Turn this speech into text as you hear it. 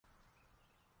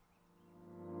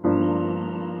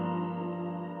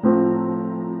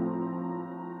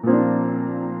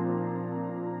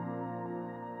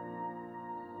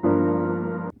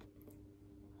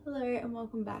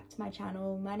welcome back to my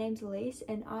channel. My name's Elise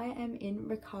and I am in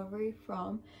recovery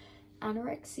from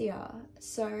anorexia.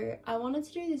 So I wanted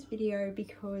to do this video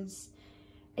because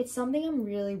it's something I'm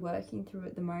really working through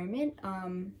at the moment,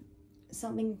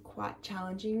 something quite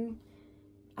challenging,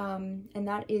 and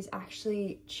that is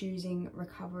actually choosing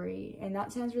recovery. And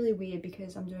that sounds really weird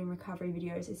because I'm doing recovery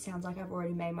videos. It sounds like I've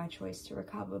already made my choice to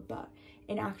recover, but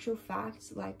in actual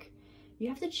fact, like, you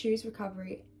have to choose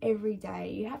recovery every day.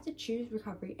 You have to choose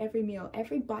recovery every meal,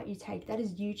 every bite you take. That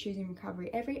is you choosing recovery.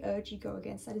 Every urge you go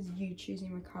against, that is you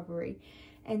choosing recovery.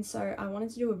 And so I wanted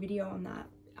to do a video on that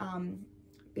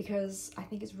because I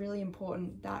think it's really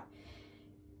important that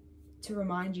to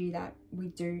remind you that we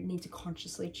do need to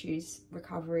consciously choose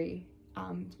recovery,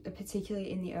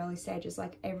 particularly in the early stages.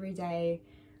 Like, every day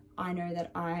I know that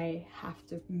I have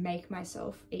to make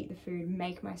myself eat the food,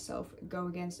 make myself go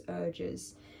against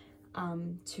urges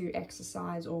to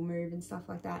exercise or move and stuff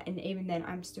like that. And even then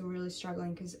I'm still really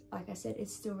struggling because, like I said,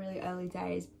 it's still really early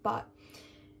days. But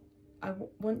I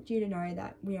want you to know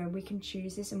that, you know, we can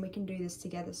choose this and we can do this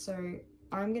together. So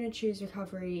I'm going to choose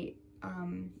recovery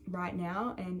right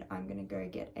now, and I'm going to go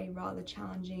get a rather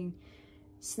challenging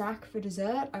snack for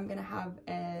dessert. I'm going to have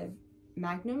a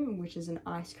Magnum, which is an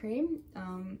ice cream,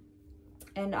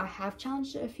 and I have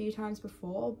challenged it a few times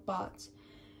before, but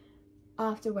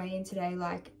after weigh-in today,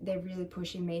 like, they're really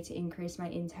pushing me to increase my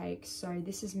intake. So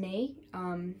this is me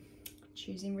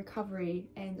choosing recovery,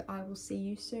 and I will see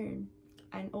you soon.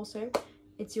 And also,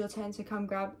 it's your turn to come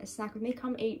grab a snack with me.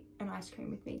 Come eat an ice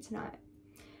cream with me tonight.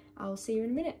 I will see you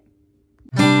in a minute.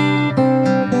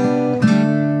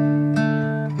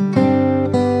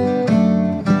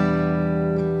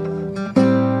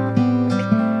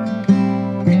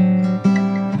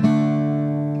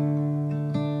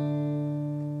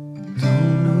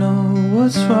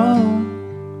 What's wrong?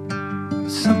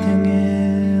 Something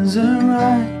isn't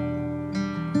right.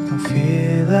 Don't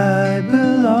feel I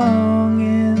belong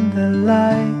in the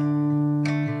light.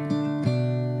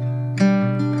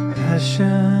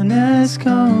 Passion has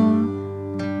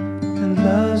gone and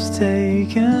love's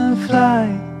taken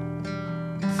flight.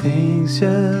 Things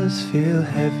just feel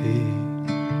heavy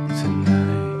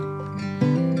tonight.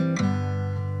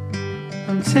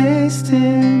 I'm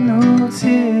tasting no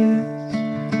tears,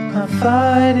 I'm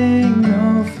fighting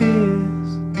no fears,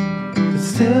 but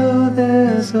still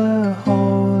there's a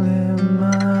hole in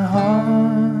my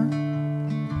heart.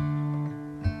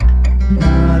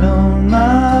 Not on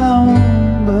my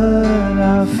own, but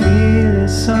I feel it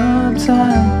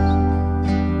sometimes,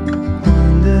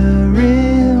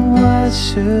 wondering what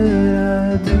should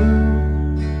I do.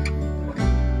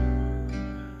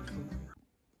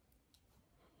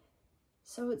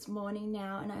 So it's morning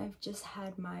now and I've just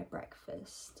had my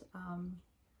breakfast.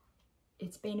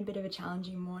 It's been a bit of a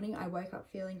challenging morning. I woke up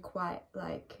feeling quite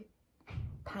like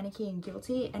panicky and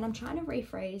guilty, and I'm trying to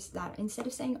rephrase that. Instead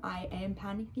of saying I am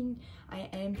panicking, I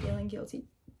am feeling guilty,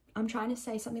 I'm trying to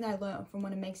say something that I learned from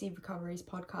one of Meg's Recovery's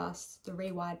podcasts, the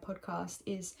Rewired podcast,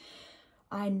 is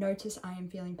I notice I am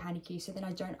feeling panicky, so then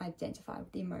I don't identify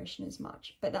with the emotion as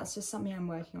much. But that's just something I'm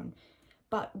working on.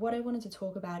 But what I wanted to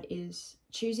talk about is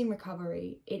choosing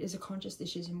recovery. It is a conscious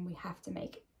decision we have to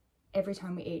make every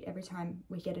time we eat, every time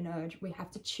we get an urge. We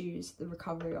have to choose the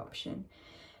recovery option.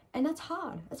 And that's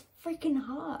hard. That's freaking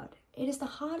hard. It is the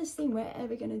hardest thing we're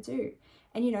ever going to do.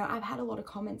 And, you know, I've had a lot of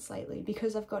comments lately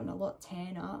because I've gotten a lot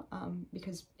tanner,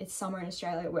 because it's summer in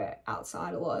Australia. We're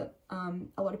outside a lot.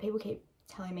 A lot of people keep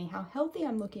telling me how healthy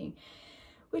I'm looking,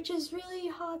 which is really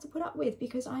hard to put up with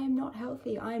because I am not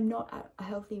healthy. I am not at a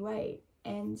healthy weight.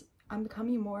 And I'm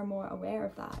becoming more and more aware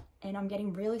of that, and I'm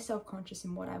getting really self-conscious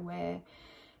in what I wear,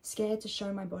 scared to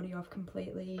show my body off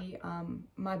completely.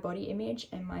 My body image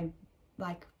and my,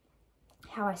 like,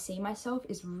 how I see myself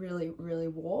is really, really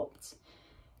warped.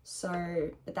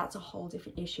 So that's a whole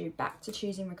different issue. Back to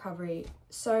choosing recovery.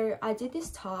 So I did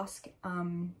this task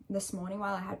this morning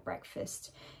while I had breakfast.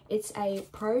 It's a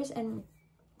pros and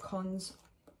cons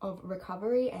of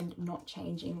recovery and not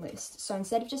changing list. So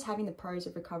instead of just having the pros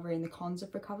of recovery and the cons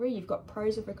of recovery, you've got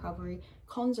pros of recovery,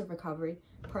 cons of recovery,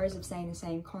 pros of staying the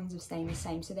same, cons of staying the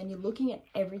same. So then you're looking at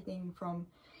everything from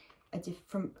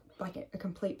a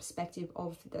complete perspective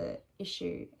of the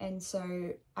issue. And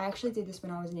so I actually did this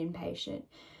when I was an inpatient,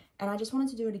 and I just wanted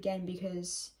to do it again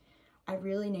because I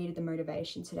really needed the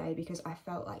motivation today, because I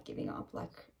felt like giving up.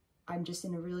 Like, I'm just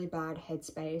in a really bad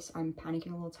headspace. I'm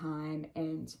panicking all the time,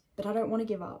 but I don't want to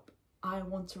give up. I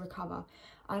want to recover.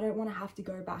 I don't want to have to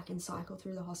go back and cycle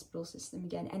through the hospital system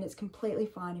again. And it's completely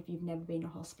fine if you've never been to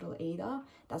hospital either.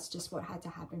 That's just what had to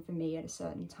happen for me at a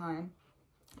certain time.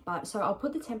 But so I'll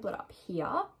put the template up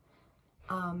here.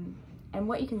 And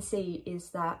what you can see is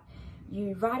that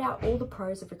You write out all the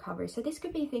pros of recovery. So this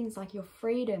could be things like your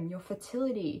freedom, your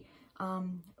fertility,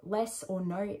 less or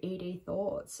no ED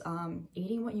thoughts,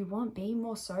 eating what you want, being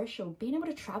more social, being able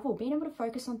to travel, being able to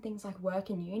focus on things like work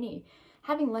and uni,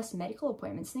 having less medical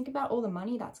appointments. Think about all the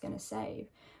money that's going to save.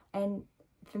 And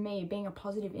for me, being a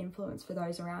positive influence for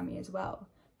those around me as well.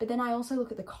 But then I also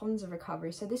look at the cons of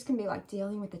recovery. So this can be like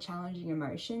dealing with the challenging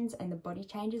emotions and the body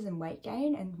changes and weight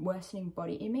gain and worsening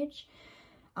body image.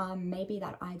 Maybe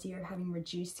that idea of having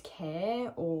reduced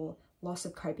care or loss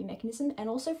of coping mechanism. And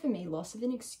also for me, loss of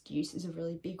an excuse is a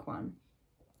really big one.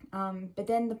 But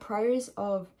then the pros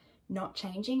of not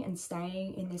changing and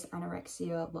staying in this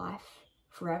anorexia life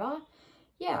forever.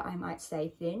 Yeah, I might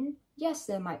stay thin. Yes,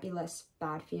 there might be less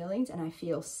bad feelings and I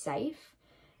feel safe.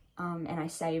 And I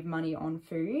save money on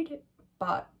food.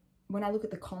 But when I look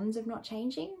at the cons of not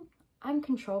changing, I'm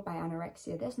controlled by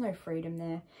anorexia. There's no freedom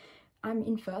there. I'm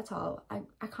infertile.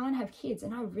 I can't have kids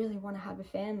and I really want to have a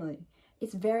family.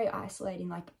 It's very isolating.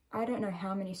 Like, I don't know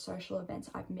how many social events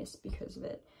I've missed because of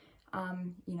it.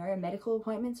 You know, medical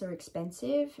appointments are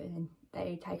expensive and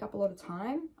they take up a lot of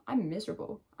time. I'm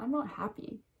miserable. I'm not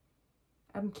happy.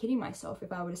 I'm kidding myself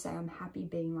if I were to say I'm happy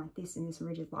being like this in this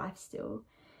rigid life still.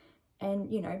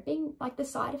 And, you know, being like the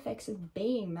side effects of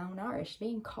being malnourished,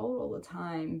 being cold all the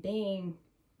time, being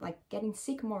like getting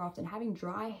sick more often, having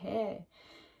dry hair.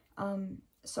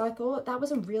 So I thought that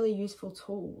was a really useful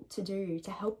tool to do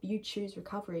to help you choose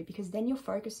recovery, because then you're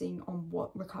focusing on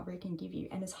what recovery can give you.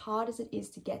 And as hard as it is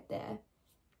to get there,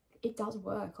 it does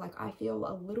work. Like, I feel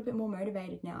a little bit more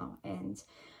motivated now, and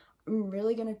I'm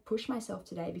really going to push myself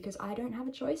today because I don't have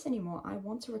a choice anymore. I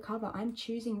want to recover. I'm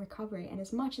choosing recovery. And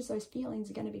as much as those feelings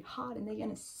are going to be hard and they're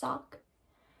going to suck,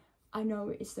 I know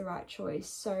it's the right choice.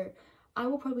 So I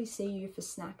will probably see you for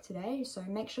snack today. So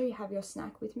make sure you have your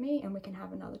snack with me and we can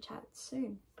have another chat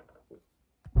soon.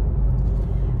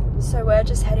 So we're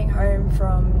just heading home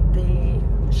from the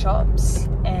shops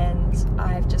and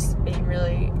I've just been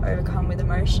really overcome with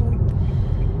emotion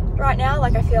right now.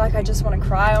 Like, I feel like I just want to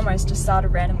cry. I almost just started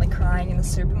randomly crying in the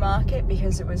supermarket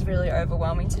because it was really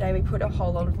overwhelming today. We put a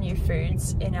whole lot of new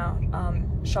foods in our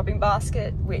shopping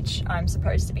basket, which I'm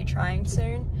supposed to be trying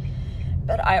soon.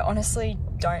 But I honestly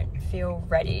don't feel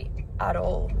ready at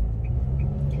all.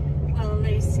 Well,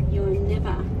 Elise, you're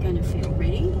never going to feel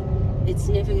ready. It's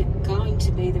never going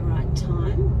to be the right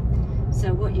time.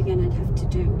 So what you're going to have to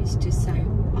do is just say,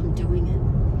 I'm doing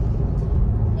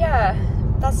it. Yeah,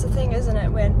 that's the thing, isn't it?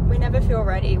 We never feel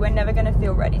ready. We're never going to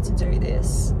feel ready to do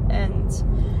this.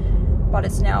 But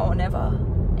it's now or never.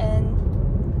 And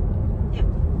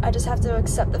I just have to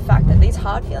accept the fact that these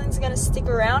hard feelings are going to stick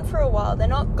around for a while. They're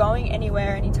not going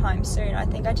anywhere anytime soon. I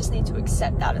think I just need to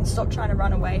accept that and stop trying to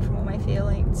run away from all my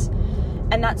feelings.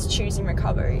 And that's choosing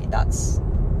recovery. That's,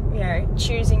 you know,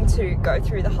 choosing to go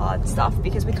through the hard stuff,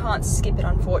 because we can't skip it,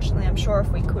 unfortunately. I'm sure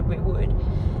if we could, we would.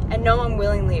 And no one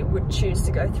willingly would choose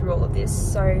to go through all of this.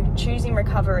 So choosing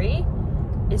recovery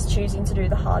is choosing to do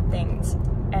the hard things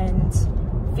and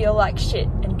feel like shit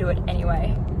and do it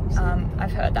anyway.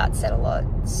 I've heard that said a lot.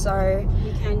 So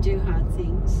you can do hard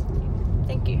things.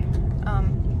 Thank you.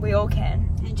 We all can.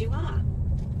 And you are.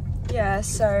 Yeah,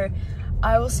 so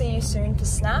I will see you soon for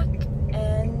snack,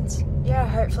 and yeah,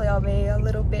 hopefully I'll be a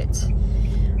little bit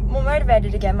more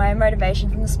motivated again. My motivation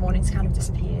from this morning's kind of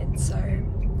disappeared, so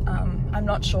I'm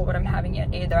not sure what I'm having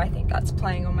yet either. I think that's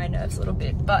playing on my nerves a little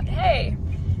bit, but hey,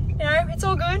 you know, it's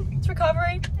all good. It's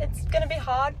recovery. It's gonna be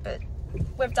hard, but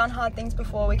we've done hard things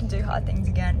before. We can do hard things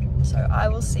again. So I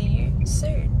will see you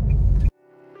soon.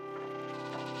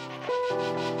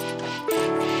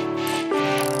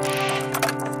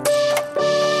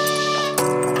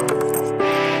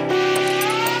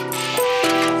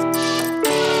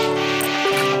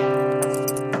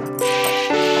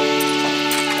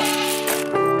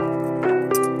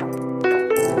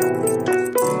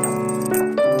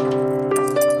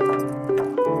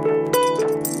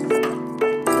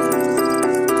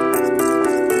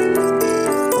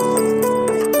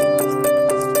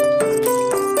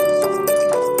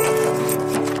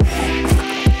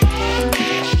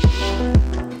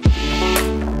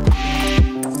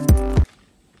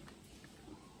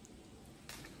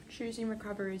 Choosing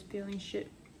recovery is feeling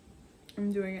shit.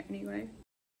 I'm doing it anyway.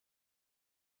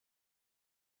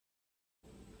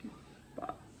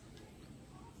 But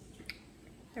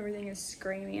everything is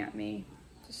screaming at me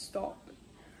to stop.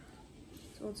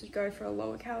 So we'll just go for a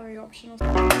lower calorie option or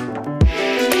something.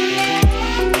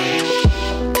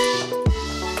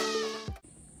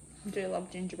 I do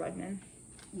love gingerbread man.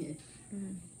 Yeah.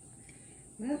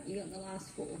 Well, you got the last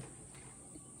 4.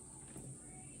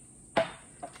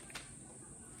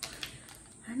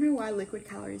 I don't know why liquid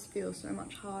calories feel so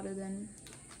much harder than...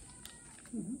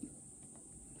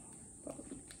 But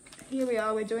here we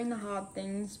are, we're doing the hard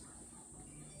things.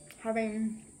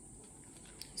 Having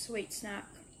sweet snack,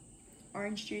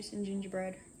 orange juice and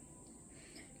gingerbread.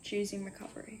 Choosing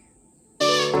recovery.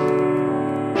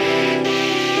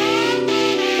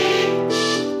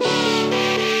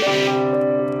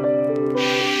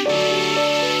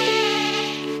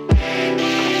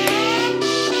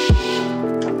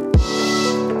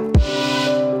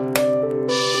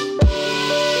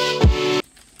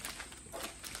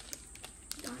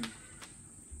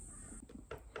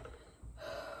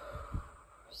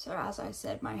 So as I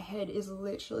said, my head is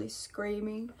literally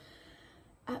screaming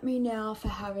at me now for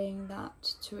having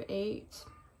that to eat,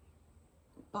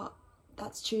 but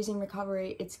that's choosing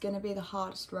recovery. It's going to be the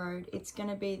hardest road. It's going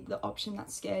to be the option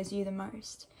that scares you the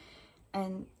most,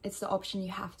 and it's the option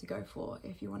you have to go for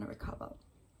if you want to recover.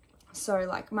 So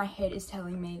like my head is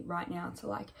telling me right now to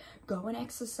like go and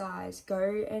exercise,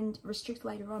 go and restrict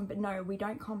later on, but no, we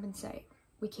don't compensate.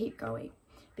 We keep going,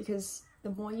 because the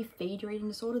more you feed your eating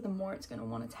disorder, the more it's going to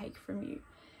want to take from you.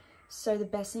 So the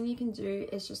best thing you can do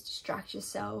is just distract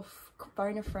yourself,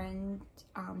 phone a friend,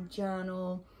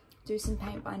 journal, do some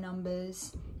paint by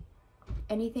numbers,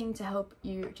 anything to help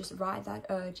you just ride that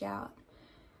urge out.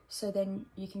 So then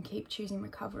you can keep choosing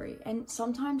recovery. And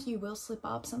sometimes you will slip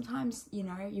up. Sometimes, you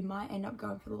know, you might end up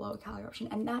going for the lower calorie option,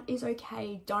 and that is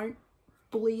okay. Don't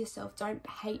bully yourself. Don't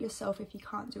hate yourself if you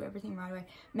can't do everything right away.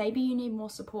 Maybe you need more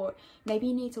support. Maybe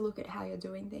you need to look at how you're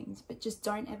doing things, but just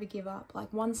don't ever give up.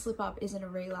 Like one slip up isn't a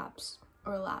relapse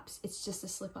or a lapse. It's just a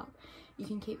slip up. You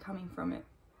can keep coming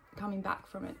back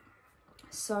from it.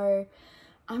 So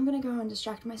I'm gonna go and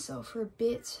distract myself for a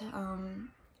bit.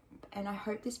 And I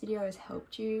hope this video has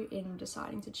helped you in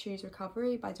deciding to choose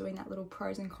recovery by doing that little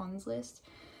pros and cons list,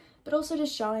 but also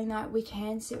just showing that we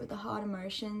can sit with the hard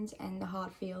emotions and the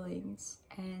hard feelings.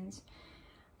 And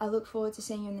I look forward to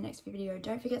seeing you in the next video.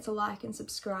 Don't forget to like and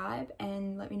subscribe,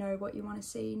 and let me know what you want to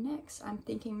see next. I'm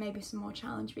thinking maybe some more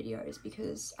challenge videos,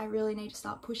 because I really need to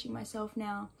start pushing myself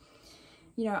now.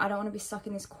 You know, I don't want to be stuck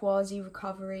in this quasi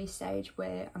recovery stage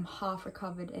where I'm half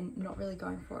recovered and not really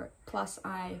going for it. Plus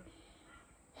I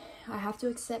have to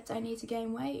accept I need to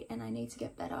gain weight and I need to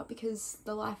get better, because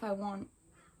the life I want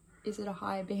is at a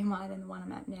higher BMI than the one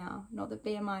I'm at now. Not that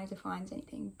BMI defines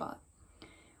anything, but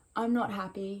I'm not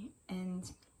happy, and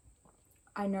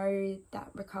I know that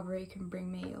recovery can bring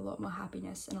me a lot more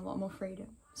happiness and a lot more freedom.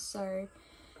 So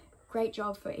great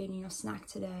job for eating your snack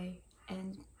today,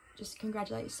 and just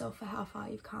congratulate yourself for how far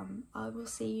you've come. I will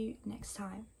see you next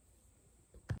time.